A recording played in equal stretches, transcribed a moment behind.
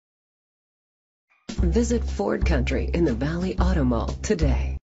Visit Ford Country in the Valley Auto Mall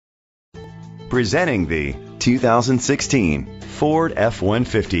today. Presenting the 2016 Ford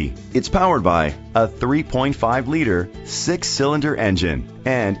F-150. It's powered by a 3.5-liter 6-cylinder engine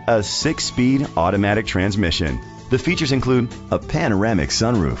and a 6-speed automatic transmission. The features include a panoramic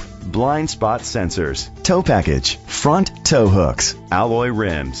sunroof, blind spot sensors, tow package, front tow hooks, alloy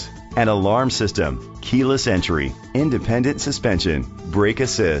rims, an alarm system, keyless entry, independent suspension, brake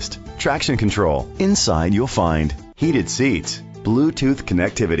assist, traction control. Inside you'll find heated seats, Bluetooth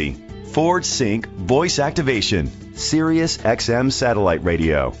connectivity, Ford Sync voice activation, Sirius XM satellite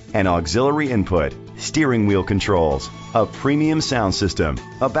radio, an auxiliary input, steering wheel controls, a premium sound system,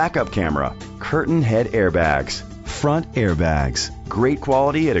 a backup camera, curtain head airbags, front airbags. Great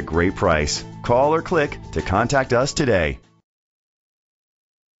quality at a great price. Call or click to contact us today.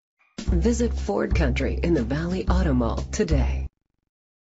 Visit Ford Country in the Valley Auto Mall today.